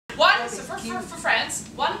One, so for France.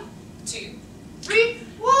 1, 2, 3.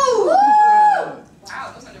 Woo! Wow,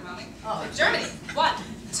 that was underwhelming. Oh. Germany. 1,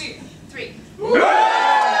 2, 3. Woo!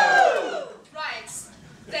 Right.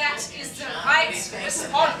 That is the right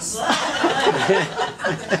response.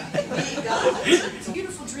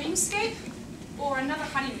 Beautiful dreamscape, or another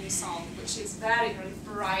honeymoon song, which is very, very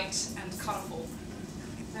bright and colourful.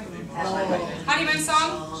 Honeymoon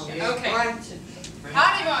song? Okay.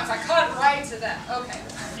 Honeymoons, I caught right to that. Okay.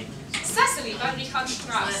 Cäcilie by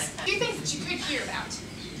Strauss. Do you think that you could hear about?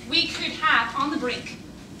 We could have, on the brink,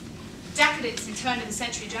 decadence in turn of the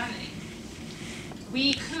century Germany.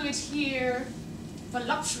 We could hear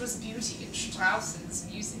voluptuous beauty in Strauss's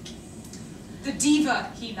music. The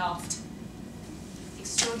diva he loved. The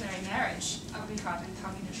extraordinary marriage of Richard and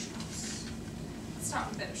Pauline Strauss. Let's start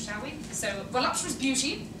with those, shall we? So, voluptuous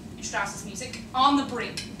beauty in Strauss's music, on the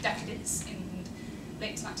brink, decadence in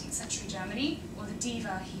late 19th century Germany, or the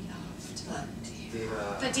diva he loved.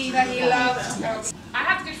 The diva he loved. I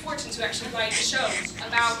had the good fortune to actually write a show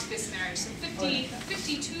about this marriage, so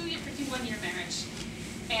 51-year marriage,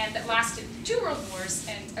 and that lasted 2 world wars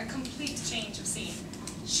and a complete change of scene.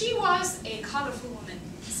 She was a colourful woman.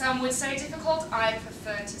 Some would say difficult, I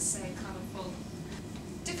prefer to say colourful.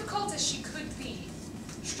 Difficult as she could be,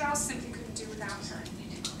 Strauss simply couldn't do without her.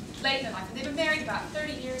 Late in their life, and they've been married about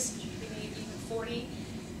 30 years, maybe even 40.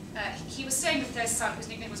 He was staying with their son, whose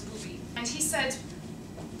nickname was Booby, and he said,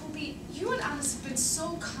 "Booby, you and Alice have been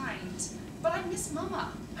so kind, but I miss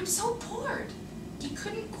Mama. I'm so bored." He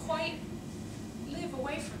couldn't quite live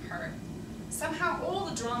away from her. Somehow all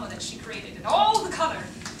the drama that she created and all the colour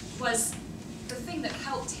was the thing that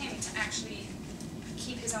helped him to actually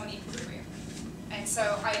keep his own equilibrium. And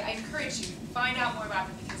so I encourage you, find out more about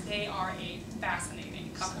them because they are a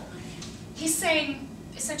fascinating couple. He's saying,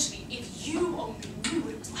 essentially, if you only knew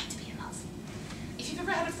what it was like to be in love. If you've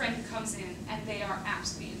ever had a friend who comes in and they are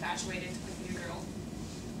absolutely infatuated with a new girl,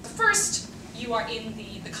 first you are in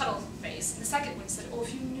the cuddle phase, and the second one said, oh,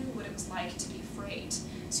 if you knew what it was like to be afraid.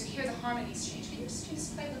 So you hear the harmonies change. Can you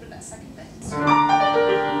just play a little bit of that second bit? It's all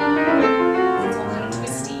kind of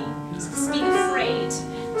twisty. So this being afraid.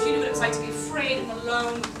 If you knew what it was like to be afraid and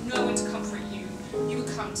alone with no one to comfort you, you would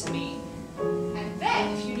come to me. And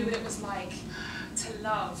then, if you knew what it was like to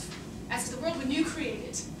love, as the world when you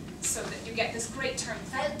created, so that you get this great term,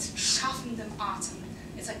 weltschaffendem Atem.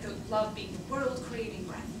 It's like the love being the world-creating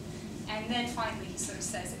breath. And then finally, he sort of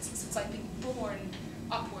says it's like being born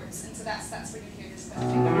upwards, and so that's where you hear this kind of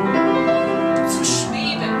thing. So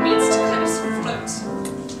schweben means to kind of float.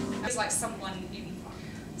 It's like someone in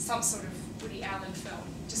some sort of Woody Allen film,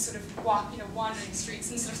 just sort of wandering the streets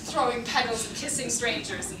and sort of throwing petals and kissing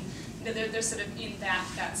strangers, and they're sort of in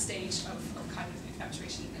that stage of kind of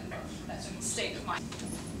infatuation and that state of mind.